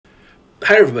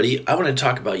Hi everybody, I want to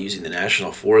talk about using the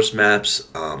National Forest maps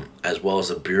as well as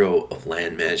the Bureau of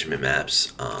Land Management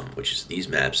maps, which is these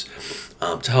maps,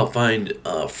 to help find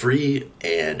free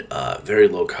and very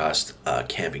low cost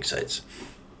camping sites.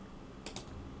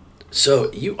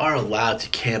 So you are allowed to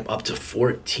camp up to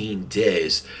 14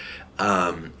 days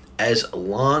as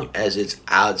long as it's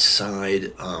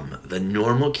outside the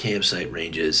normal campsite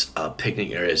ranges,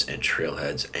 picnic areas, and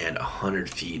trailheads, and 100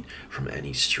 feet from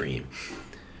any stream.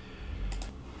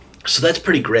 So that's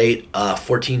pretty great.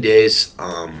 14 days.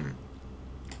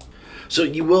 So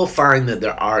you will find that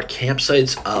there are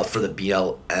campsites for the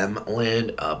BLM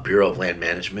land, Bureau of Land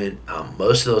Management.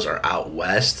 Most of those are out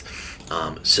west.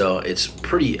 So it's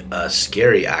pretty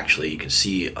scary, actually. You can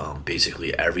see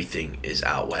basically everything is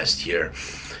out west here.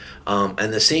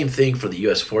 And the same thing for the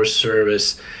U.S. Forest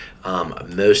Service.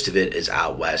 Most of it is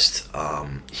out west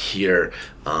here,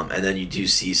 and then you do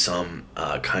see some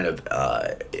kind of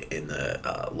in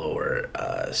the lower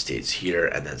states here,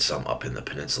 and then some up in the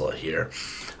peninsula here,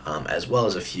 as well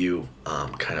as a few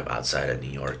kind of outside of New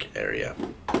York area.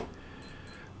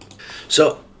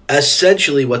 So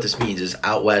essentially what this means is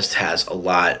out west has a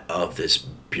lot of this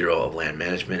Bureau of Land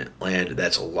Management land.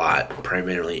 That's a lot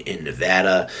primarily in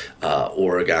Nevada,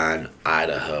 Oregon,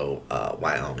 Idaho,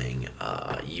 Wyoming,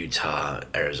 Utah,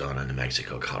 Arizona, New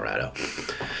Mexico, Colorado.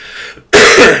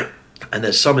 And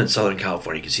then some in Southern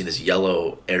California. You can see this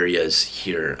yellow areas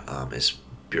here is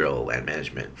Bureau of Land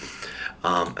Management.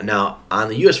 Now, on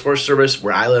the U.S. Forest Service,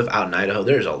 where I live out in Idaho,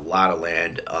 there's a lot of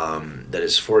land that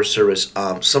is Forest Service.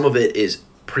 Some of it is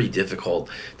pretty difficult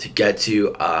to get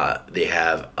to. They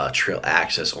have trail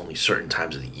access only certain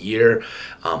times of the year.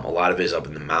 A lot of it is up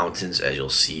in the mountains, as you'll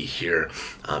see here.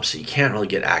 So you can't really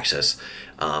get access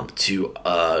to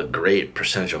a great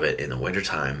percentage of it in the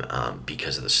wintertime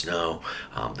because of the snow.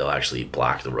 They'll actually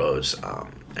block the roads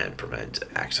and prevent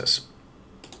access.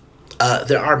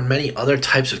 There are many other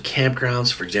types of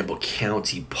campgrounds. For example,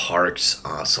 county parks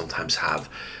sometimes have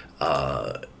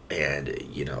and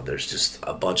there's just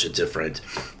a bunch of different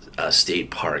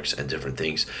state parks and different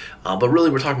things, but really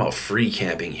we're talking about free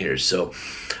camping here. So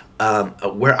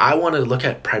where I wanted to look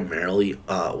at primarily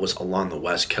was along the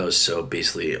west coast, so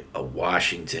basically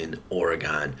Washington,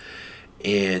 Oregon,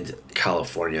 and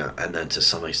California, and then to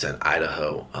some extent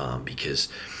Idaho, because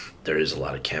there is a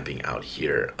lot of camping out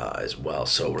here as well.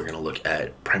 So we're going to look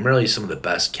at primarily some of the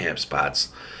best camp spots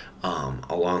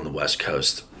along the west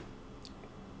coast.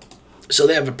 So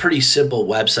they have a pretty simple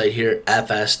website here,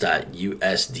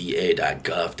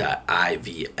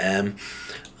 fs.usda.gov.ivm,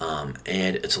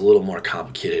 and it's a little more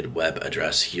complicated web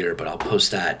address here, but I'll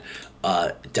post that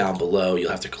down below. You'll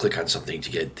have to click on something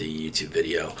to get the YouTube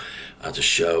video to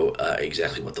show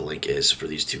exactly what the link is for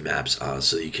these two maps,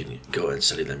 so you can go and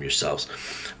study them yourselves.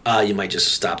 You might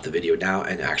just stop the video now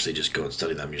and actually just go and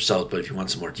study them yourselves, but if you want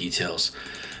some more details,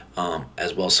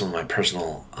 as well as some of my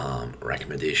personal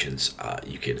recommendations,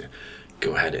 you can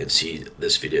go ahead and see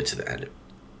this video to the end.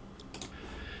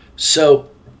 So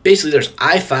basically there's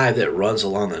I-5 that runs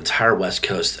along the entire west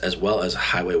coast, as well as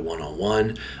Highway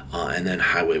 101 and then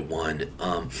Highway 1.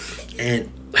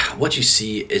 And what you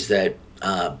see is that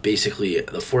basically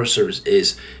the Forest Service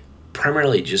is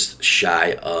primarily just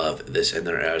shy of this, and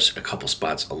there is a couple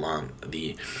spots along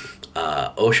the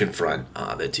ocean front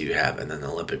that do have, and then the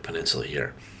Olympic Peninsula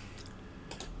here.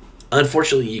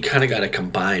 Unfortunately, you kind of got to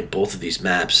combine both of these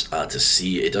maps to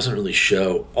see. It doesn't really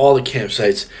show all the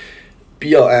campsites.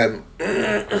 BLM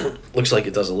looks like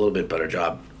it does a little bit better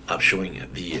job of showing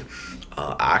the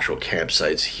actual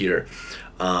campsites here.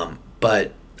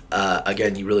 But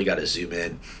again, you really got to zoom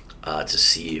in to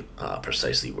see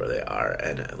precisely where they are.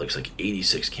 And it looks like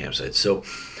 86 campsites.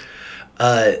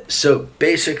 So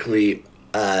basically,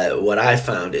 what I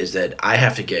found is that I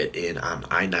have to get in on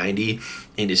I-90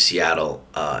 into Seattle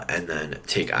and then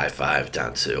take I-5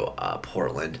 down to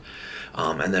Portland.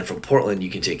 And then from Portland, you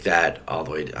can take that all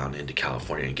the way down into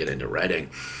California and get into Redding.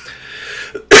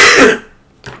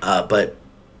 But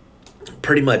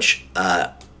pretty much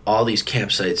all these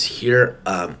campsites here,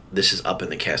 this is up in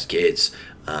the Cascades.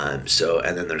 And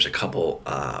then there's a couple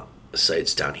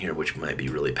sites down here which might be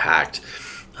really packed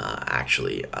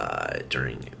actually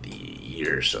during the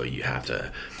year, so you have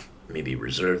to maybe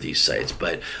reserve these sites.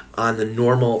 But on the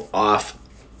normal off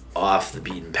the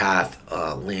beaten path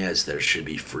lands, there should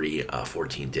be free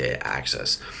 14-day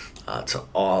access to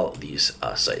all these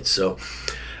sites. So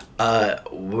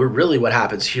really what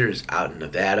happens here is out in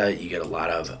Nevada, you get a lot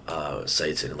of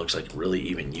sites, and it looks like really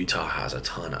even Utah has a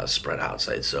ton of spread out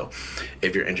sites. So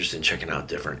if you're interested in checking out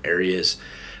different areas,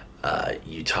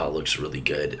 Utah looks really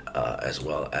good, as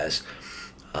well as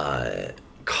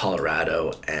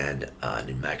Colorado and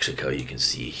New Mexico, you can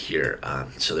see here.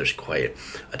 So there's quite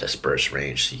a dispersed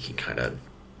range, so you can kind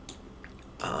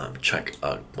of check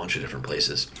a bunch of different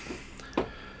places.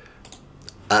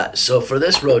 So for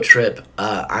this road trip,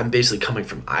 I'm basically coming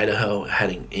from Idaho,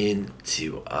 heading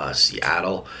into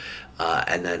Seattle,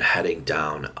 and then heading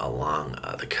down along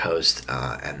the coast,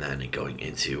 and then going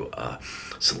into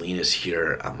Salinas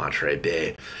here, Monterey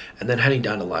Bay, and then heading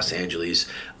down to Los Angeles.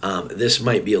 This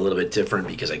might be a little bit different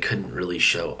because I couldn't really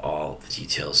show all the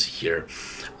details here.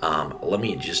 Let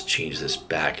me just change this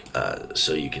back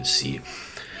so you can see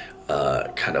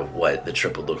kind of what the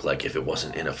trip would look like if it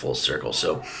wasn't in a full circle.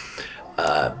 So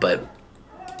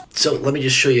let me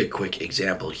just show you a quick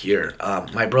example here.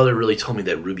 My brother really told me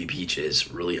that Ruby Beach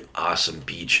is really awesome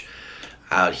beach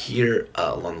out here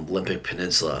along the Olympic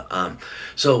Peninsula.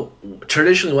 So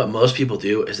traditionally what most people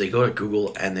do is they go to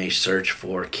Google and they search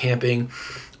for camping,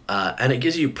 and it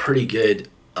gives you pretty good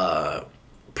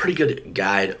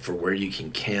guide for where you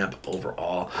can camp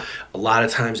overall. A lot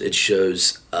of times it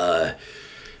shows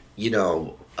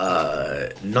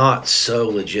not so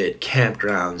legit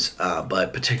campgrounds,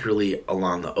 but particularly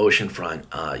along the ocean front,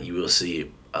 you will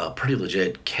see pretty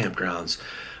legit campgrounds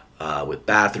with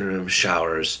bathrooms,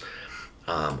 showers,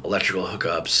 electrical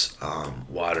hookups,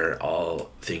 water,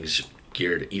 all things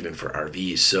geared even for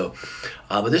RVs. So,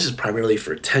 but this is primarily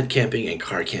for tent camping and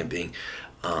car camping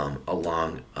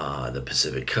along the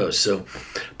Pacific coast. So,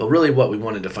 but really what we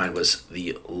wanted to find was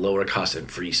the lower cost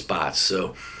and free spots.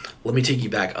 So let me take you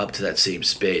back up to that same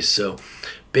space. So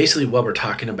basically what we're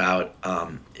talking about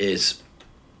is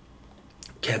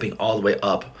camping all the way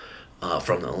up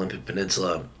from the Olympic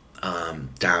Peninsula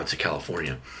down to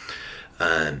California.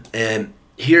 And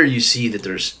here you see that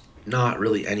there's not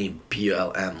really any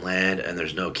BLM land and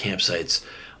there's no campsites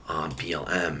on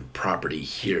BLM property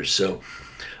here. So,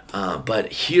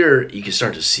 but here you can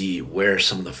start to see where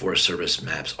some of the Forest Service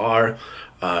maps are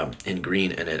in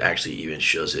green, and it actually even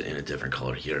shows it in a different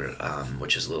color here,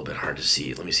 which is a little bit hard to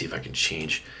see. Let me see if I can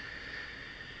change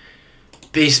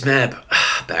base map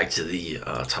back to the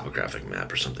topographic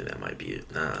map or something. That might be,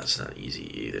 nah, it's not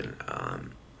easy either.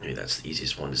 Maybe that's the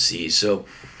easiest one to see. So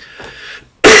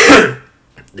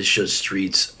this shows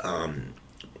streets.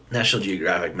 National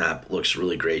Geographic map looks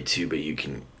really great too, but you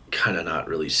can kind of not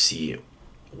really see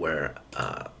where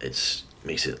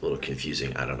makes it a little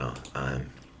confusing. I don't know.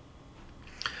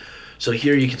 So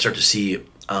here you can start to see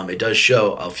it does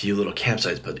show a few little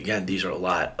campsites, but again, these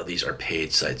are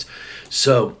paid sites.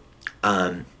 So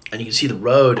and you can see the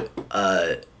road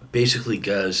basically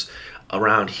goes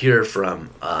around here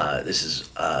from this is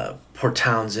Port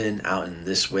Townsend out in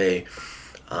this way,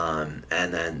 and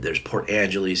then there's Port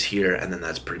Angeles here, and then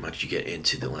that's pretty much you get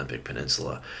into the Olympic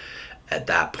Peninsula at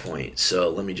that point. So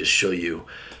let me just show you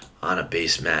on a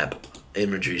base map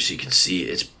imagery so you can see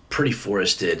it's pretty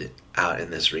forested out in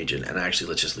this region. And actually,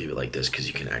 let's just leave it like this because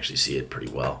you can actually see it pretty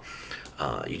well.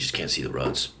 You just can't see the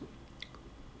roads.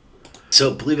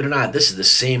 So believe it or not, this is the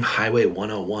same Highway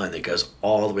 101 that goes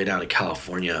all the way down to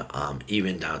California,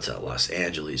 even down to Los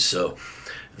Angeles. So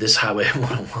this Highway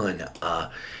 101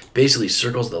 basically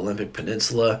circles the Olympic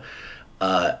Peninsula,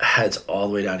 heads all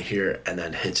the way down here, and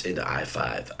then hits into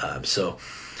I-5. So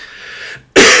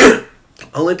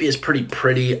Olympia is pretty.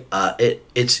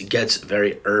 It gets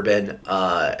very urban.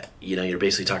 You're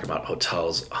basically talking about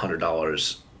hotels,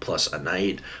 $100 plus a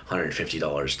night,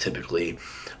 $150 typically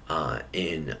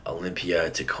in Olympia,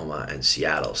 Tacoma, and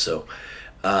Seattle. So,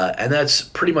 and that's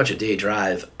pretty much a day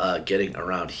drive getting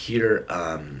around here.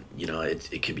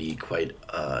 It could be quite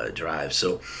a drive.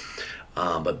 So,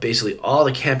 but basically all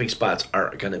the camping spots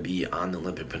are going to be on the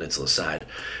Olympic Peninsula side.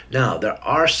 Now, there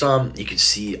are some you can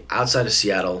see outside of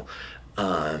Seattle,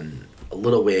 a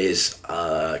little ways,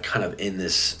 kind of in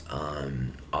this,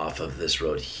 off of this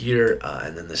road here,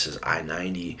 and then this is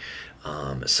I-90,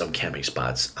 some camping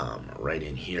spots right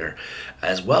in here,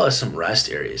 as well as some rest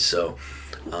areas. So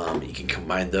you can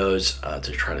combine those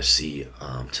to try to see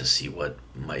what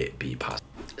might be possible.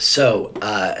 So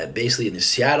basically in the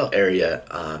Seattle area,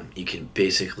 you can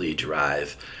basically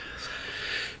drive.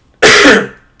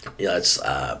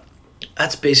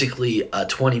 That's basically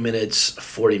 20 minutes,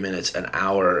 40 minutes, an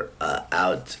hour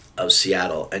out of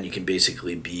Seattle, and you can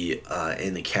basically be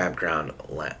in the campground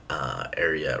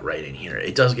area right in here.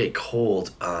 It does get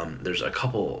cold. There's a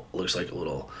couple, looks like a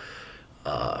little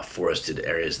forested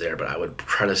areas there, but I would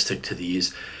try to stick to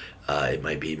these. It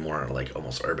might be more like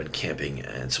almost urban camping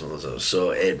and some of those.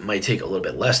 So it might take a little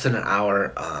bit less than an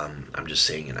hour. I'm just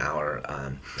saying an hour,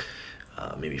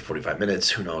 maybe 45 minutes,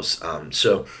 who knows.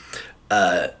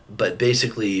 But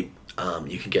basically,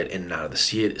 you can get in and out of the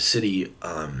city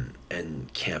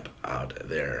and camp out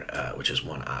there, which is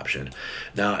one option.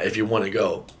 Now, if you want to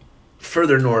go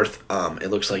further north, it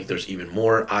looks like there's even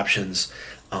more options.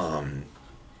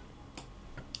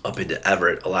 Up into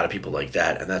Everett, a lot of people like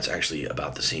that, and that's actually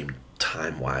about the same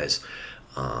time wise.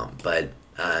 But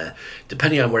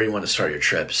depending on where you want to start your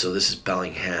trip, so this is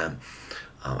Bellingham.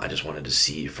 I just wanted to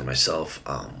see for myself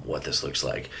what this looks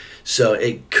like. So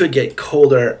it could get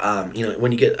colder.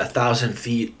 When you get 1,000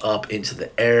 feet up into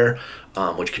the air,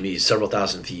 which can be several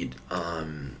thousand feet,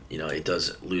 it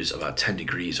does lose about 10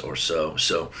 degrees or so.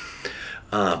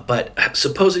 But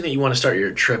supposing that you want to start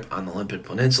your trip on the Olympic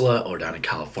Peninsula or down in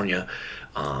California,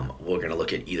 we're going to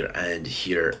look at either end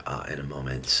here in a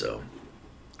moment. So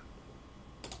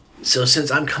since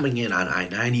I'm coming in on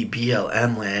I-90,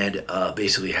 BLM land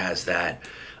basically has that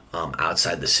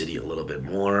outside the city a little bit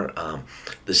more.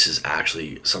 This is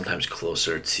actually sometimes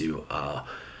closer to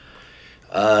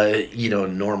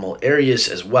normal areas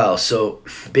as well. So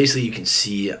basically you can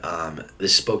see the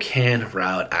Spokane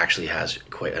route actually has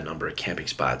quite a number of camping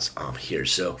spots here.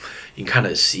 So you can kind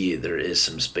of see there is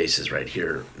some spaces right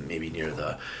here, maybe near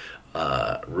the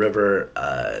river.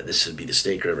 This would be the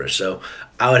Snake River. So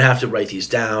I would have to write these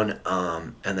down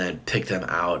and then pick them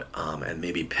out and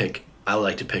maybe I would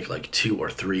like to pick like 2 or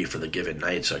 3 for the given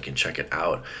night so I can check it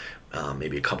out.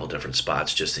 Maybe a couple different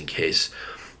spots just in case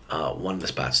one of the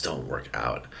spots don't work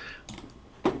out.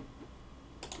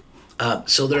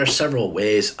 So there are several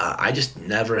ways. I just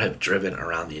never have driven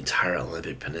around the entire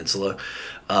Olympic Peninsula.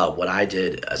 What I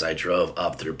did is I drove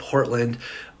up through Portland,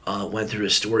 went through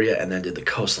Astoria, and then did the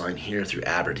coastline here through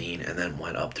Aberdeen, and then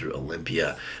went up through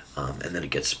Olympia. And then it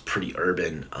gets pretty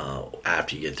urban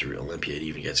after you get through Olympia. It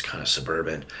even gets kind of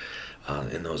suburban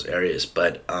in those areas.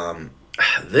 But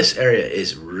this area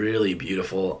is really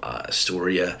beautiful.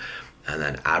 Astoria, and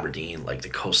then Aberdeen, like the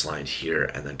coastline here,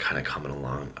 and then kind of coming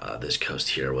along this coast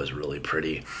here was really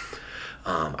pretty.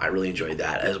 I really enjoyed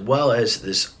that, as well as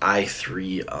this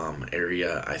I-3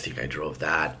 area. I think I drove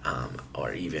that,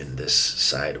 or even this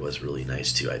side was really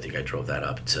nice too. I think I drove that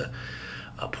up to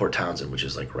Port Townsend, which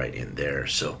is like right in there.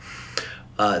 So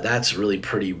that's really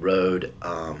pretty road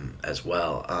as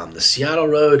well. The Seattle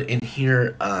road in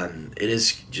here, it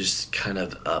is just kind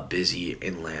of a busy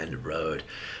inland road.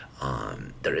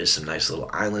 There is some nice little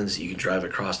islands you can drive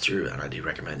across through, and I do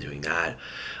recommend doing that.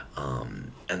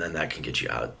 And then that can get you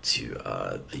out to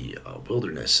the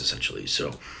wilderness, essentially.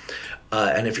 So,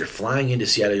 and if you're flying into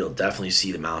Seattle, you'll definitely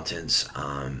see the mountains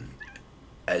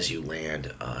as you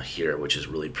land here, which is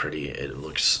really pretty. It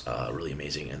looks really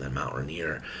amazing. And then Mount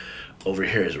Rainier over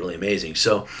here is really amazing.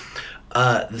 So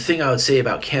the thing I would say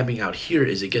about camping out here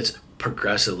is it gets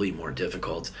progressively more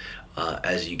difficult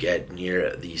as you get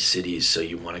near these cities. So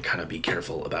you want to kind of be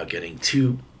careful about getting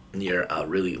too near a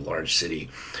really large city.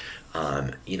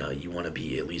 You want to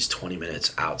be at least 20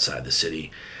 minutes outside the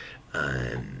city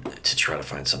to try to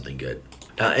find something good.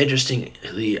 Now,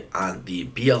 interestingly, on the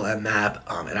BLM map,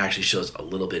 it actually shows a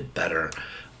little bit better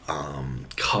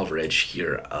coverage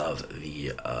here of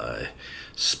the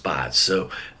spots. So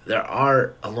there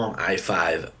are along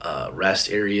I-5 rest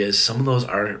areas. Some of those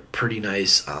are pretty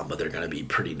nice, but they're going to be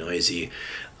pretty noisy.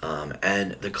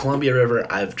 And the Columbia River,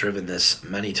 I've driven this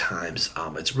many times.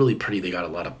 It's really pretty. They got a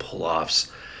lot of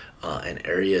pull-offs and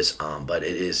areas, but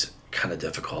it is kind of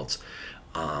difficult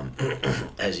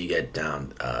as you get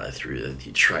down through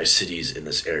the Tri-Cities in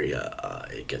this area.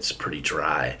 It gets pretty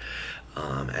dry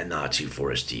and not too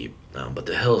foresty, but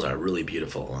the hills are really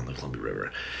beautiful along the Columbia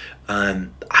River.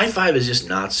 I-5 is just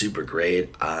not super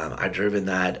great. I've driven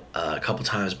that a couple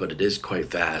times, but it is quite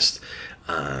fast,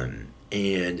 and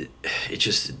it's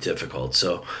just difficult.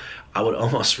 So I would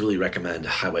almost really recommend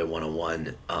Highway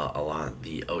 101 along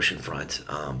the ocean front,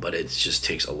 but it just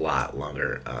takes a lot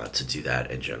longer to do that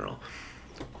in general.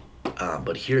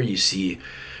 But here you see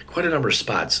quite a number of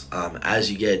spots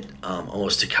as you get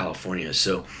almost to California.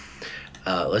 So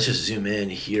let's just zoom in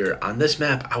here. On this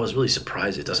map, I was really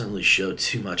surprised. It doesn't really show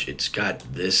too much. It's got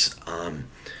this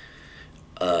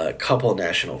couple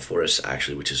national forests,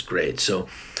 actually, which is great. So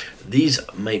these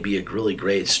might be a really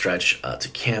great stretch to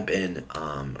camp in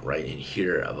right in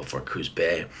here before Coos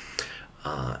Bay,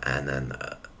 and then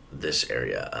this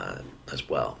area as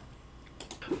well.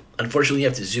 Unfortunately, you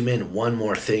have to zoom in one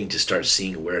more thing to start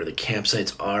seeing where the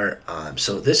campsites are.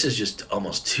 So this is just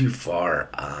almost too far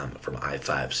from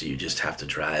I-5, so you just have to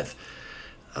drive.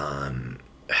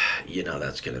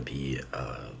 That's going to be,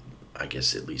 I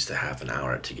guess, at least a half an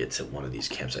hour to get to one of these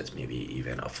campsites, maybe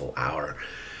even a full hour,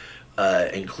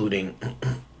 including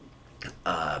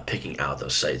picking out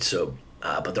those sites. So,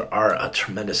 but there are a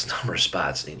tremendous number of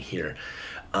spots in here.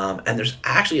 And there's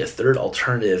actually a third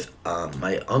alternative.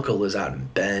 My uncle lives out in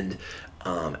Bend,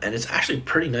 and it's actually a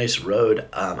pretty nice road.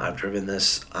 I've driven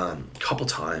this a couple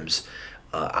times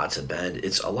out to Bend.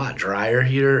 It's a lot drier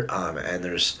here, and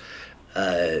there's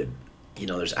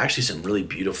there's actually some really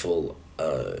beautiful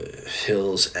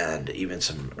hills and even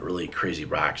some really crazy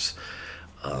rocks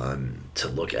to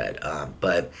look at.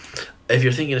 But if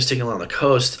you're thinking of sticking along the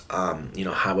coast,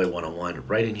 Highway 101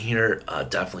 right in here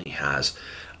definitely has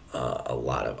a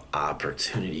lot of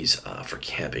opportunities for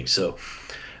camping. So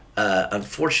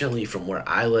unfortunately, from where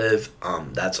I live,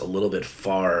 that's a little bit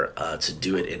far to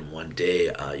do it in one day.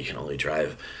 You can only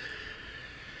drive,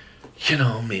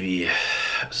 maybe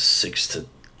 6 to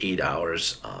 8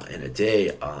 hours in a day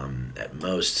at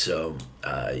most. So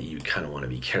you kind of want to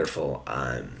be careful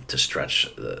to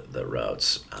stretch the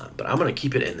routes. But I'm going to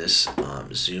keep it in this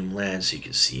zoom land so you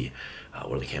can see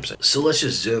where the campsite. So let's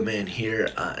just zoom in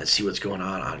here and see what's going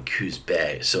on Coos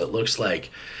Bay. So it looks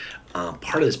like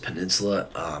part of this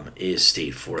peninsula is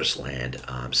state forest land.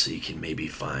 So you can maybe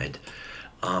find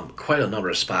quite a number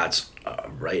of spots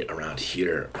right around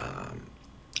here.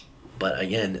 But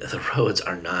again, the roads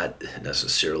are not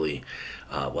necessarily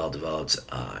well developed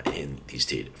in the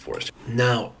state forest.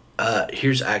 Now,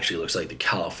 here's actually looks like the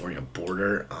California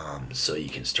border, so you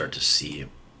can start to see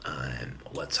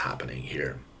what's happening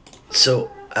here.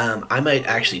 So I might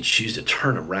actually choose to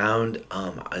turn around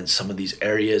in some of these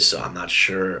areas, so I'm not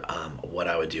sure what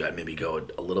I would do. I'd maybe go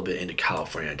a little bit into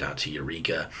California down to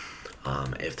Eureka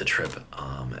if the trip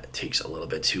takes a little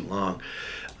bit too long.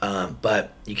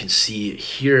 But you can see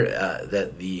here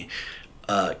that the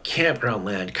campground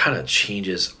land kind of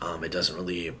changes. It doesn't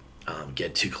really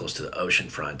get too close to the ocean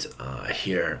front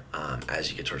here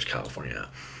as you get towards California.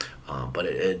 But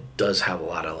it does have a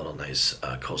lot of little nice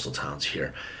coastal towns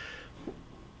here.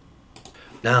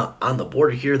 Now, on the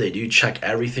border here, they do check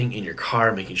everything in your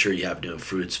car, making sure you have no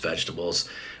fruits, vegetables,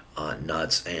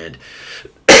 nuts, and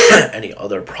any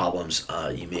other problems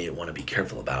you may want to be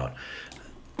careful about.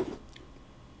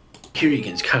 Here you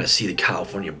can kind of see the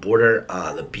California border.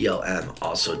 The BLM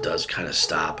also does kind of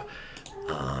stop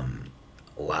a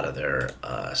lot of their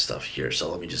stuff here. So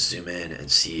let me just zoom in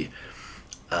and see.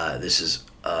 This is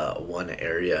one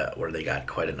area where they got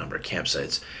quite a number of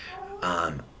campsites.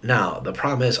 Now, the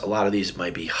problem is a lot of these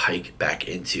might be hiked back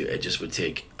into. It just would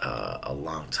take a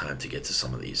long time to get to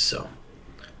some of these.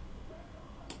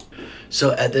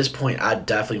 So at this point, I'd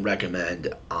definitely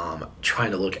recommend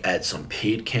trying to look at some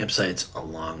paid campsites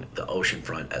along the ocean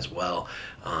front as well.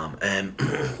 And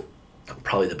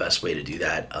probably the best way to do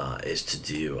that is to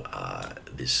do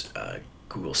this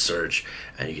Google search,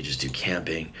 and you can just do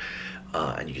camping.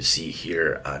 And you can see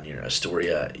here near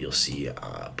Astoria, you'll see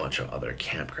a bunch of other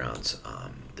campgrounds.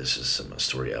 This is some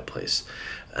Astoria place.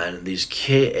 And these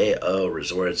KAO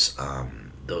resorts,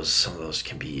 some of those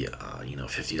can be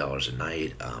 $50 a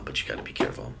night, but you got to be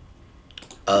careful.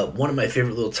 One of my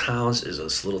favorite little towns is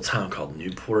this little town called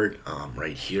Newport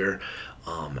right here,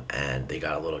 and they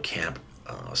got a little camp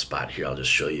spot here. I'll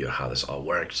just show you how this all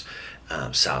works.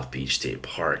 South Beach State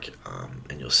Park,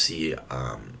 and you'll see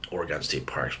Oregon State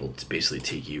Parks will basically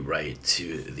take you right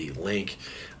to the link,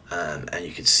 and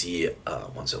you can see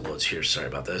once it loads here, sorry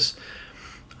about this,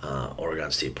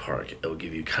 Oregon State Park. It will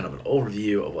give you kind of an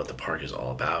overview of what the park is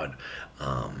all about,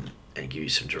 and give you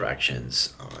some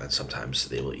directions, and sometimes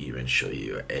they will even show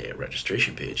you a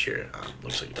registration page here.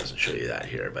 Looks like it doesn't show you that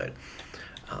here,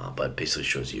 but basically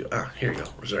shows you, here you go,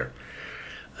 reserve.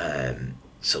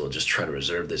 So we'll just try to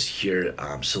reserve this here.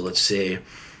 So let's say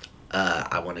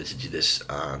I wanted to do this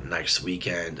next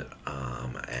weekend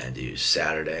and do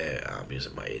Saturday, because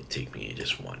it might take me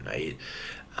just one night,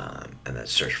 and then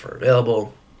search for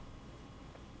available.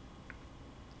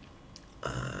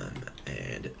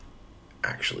 And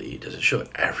actually, does it show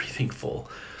everything full?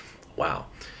 Wow.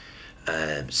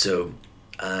 So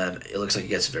it looks like it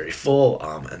gets very full,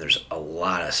 and there's a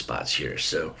lot of spots here.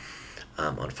 So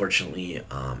unfortunately,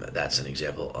 that's an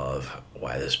example of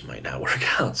why this might not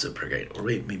work out super great. Or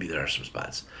maybe there are some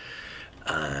spots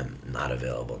not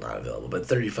available, but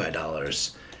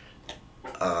 $35.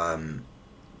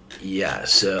 Yeah,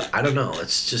 so I don't know.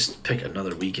 Let's just pick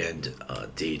another weekend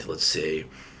date. Let's say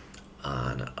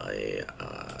on a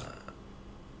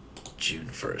June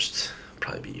 1st.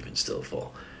 Probably be even still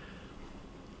full.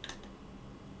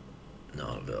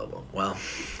 Not available. Well,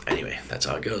 anyway, that's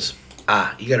how it goes.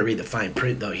 You got to read the fine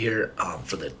print though here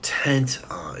for the tent.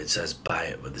 It says buy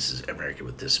it, but this is American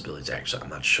with Disabilities Act, so I'm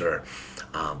not sure.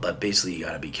 But basically, you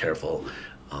got to be careful.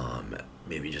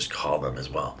 Maybe just call them as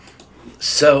well.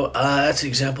 So that's an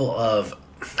example of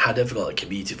how difficult it can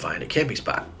be to find a camping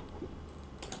spot.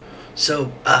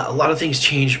 So a lot of things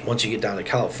change once you get down to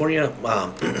California.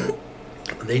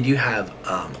 They do have,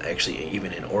 actually,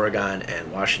 even in Oregon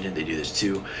and Washington, they do this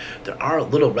too. There are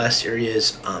little rest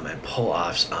areas and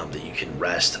pull-offs that you can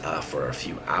rest for a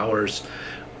few hours,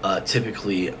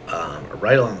 typically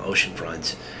right along the ocean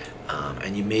front.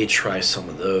 And you may try some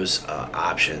of those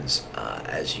options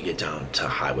as you get down to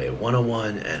Highway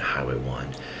 101 and Highway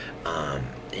 1.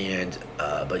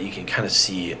 But you can kind of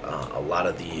see a lot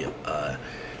of the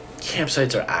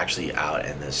campsites are actually out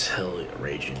in this hill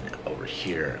region over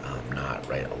here, not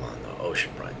right along the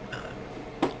ocean front.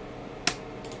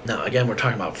 Now, again, we're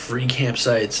talking about free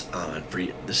campsites and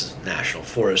free. This is national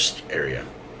forest area.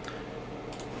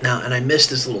 Now, and I missed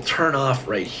this little turnoff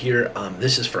right here.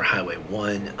 This is for Highway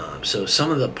 1. So some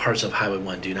of the parts of Highway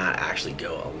 1 do not actually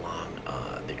go along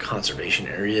the conservation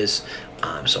areas.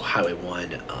 So Highway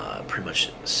 1 pretty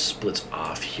much splits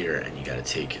off here, and you got to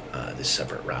take this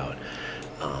separate route.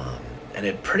 And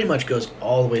it pretty much goes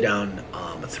all the way down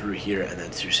through here and then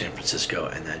through San Francisco,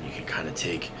 and then you can kind of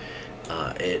take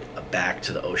it back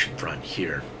to the ocean front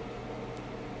here.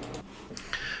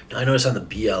 Now, I noticed on the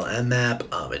BLM map,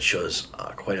 it shows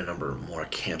quite a number more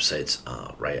campsites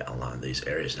right along these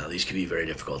areas. Now, these can be very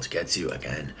difficult to get to,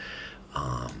 again,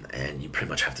 and you pretty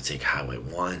much have to take Highway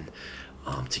 1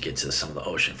 to get to some of the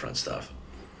oceanfront stuff.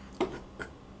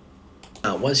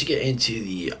 Once you get into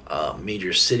the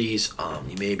major cities,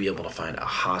 you may be able to find a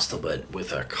hostel, but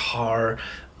with a car,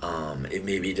 it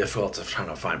may be difficult to try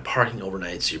to find parking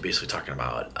overnight. So you're basically talking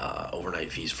about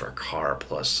overnight fees for a car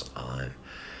plus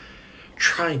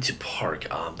trying to park.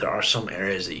 There are some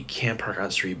areas that you can park on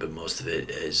the street, but most of it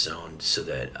is zoned so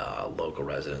that local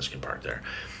residents can park there.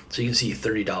 So you can see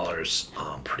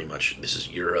 $30, pretty much, this is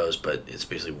euros, but it's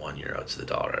basically €1 to the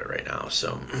dollar right now.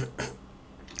 So,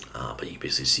 but you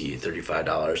basically see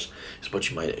 $35 is what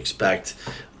you might expect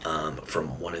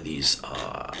from one of these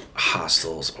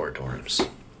hostels or dorms.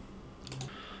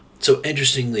 So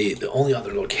interestingly, the only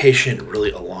other location really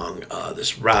along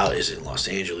this route is in Los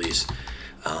Angeles.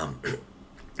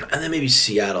 And then maybe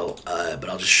Seattle, but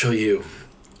I'll just show you.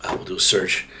 We'll do a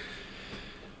search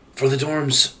for the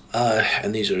dorms,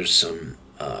 and these are some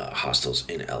hostels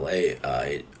in LA.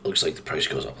 It looks like the price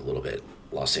goes up a little bit.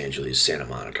 Los Angeles, Santa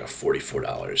Monica,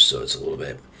 $44, so it's a little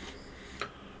bit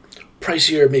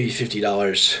pricier, maybe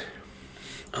 $50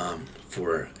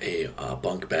 for a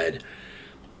bunk bed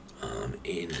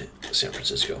in San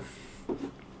Francisco.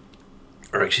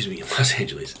 Or excuse me, Los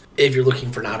Angeles. If you're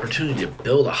looking for an opportunity to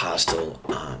build a hostel,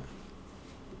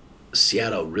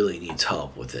 Seattle really needs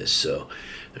help with this. So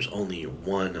there's only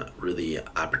one really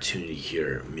opportunity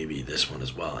here, maybe this one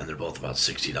as well, and they're both about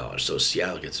 $60. So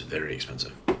Seattle gets very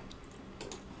expensive.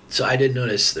 So I did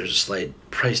notice there's a slight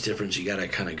price difference. You gotta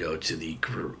kind of go to the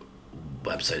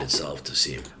website itself to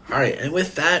see. All right, and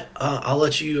with that, I'll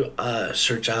let you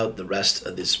search out the rest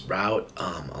of this route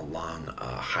along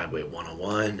Highway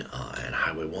 101 and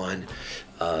Highway 1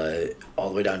 all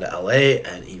the way down to LA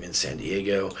and even San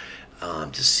Diego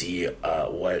to see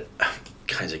what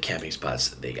kinds of camping spots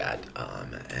they got,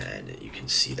 and you can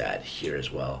see that here as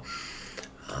well.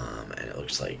 And it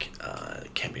looks like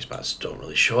camping spots don't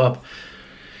really show up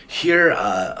here.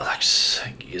 I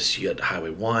guess you got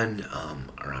Highway 1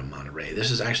 around Monterey. This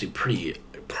is actually pretty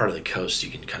part of the coast. You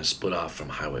can kind of split off from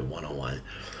Highway 101.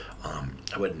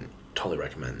 I wouldn't totally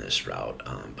recommend this route,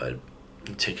 but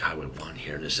you take Highway 1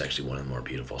 here, and this is actually one of the more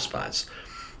beautiful spots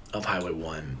of Highway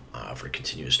 1 for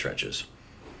continuous stretches.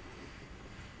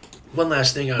 One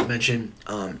last thing I would mention,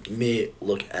 you may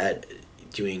look at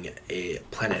doing a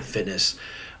Planet Fitness.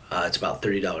 It's about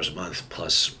 $30 a month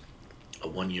plus a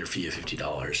 1-year fee of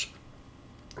 $50,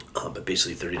 but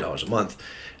basically $30 a month,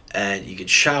 and you can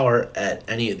shower at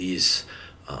any of these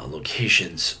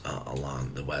locations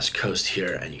along the west coast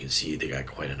here, and you can see they got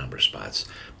quite a number of spots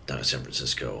down in San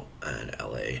Francisco and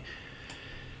LA.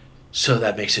 So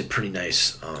that makes it pretty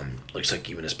nice. Looks like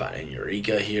even a spot in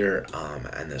Eureka here,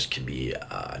 and this can be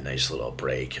a nice little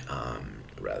break.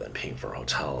 Rather than paying for a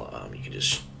hotel, you can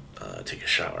just take a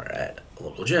shower at a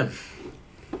local gym.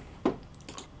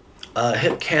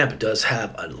 Hip Camp does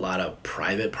have a lot of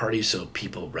private parties, so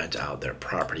people rent out their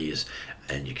properties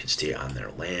and you can stay on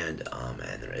their land,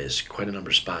 and there is quite a number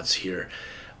of spots here.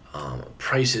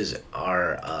 Prices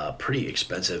are pretty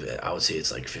expensive. I would say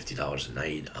it's like $50 a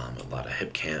night. A lot of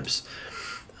hip camps.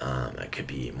 It could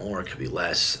be more, it could be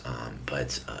less,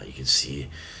 but you can see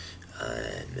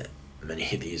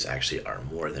many of these actually are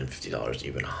more than $50,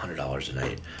 even $100 a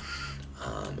night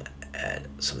at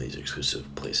some of these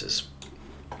exclusive places.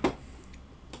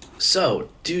 So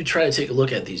do try to take a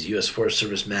look at these U.S. Forest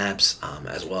Service maps,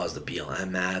 as well as the BLM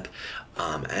map,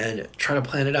 and try to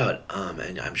plan it out.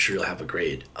 And I'm sure you'll have a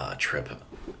great trip.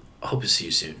 I hope to see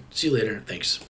you soon. See you later. Thanks.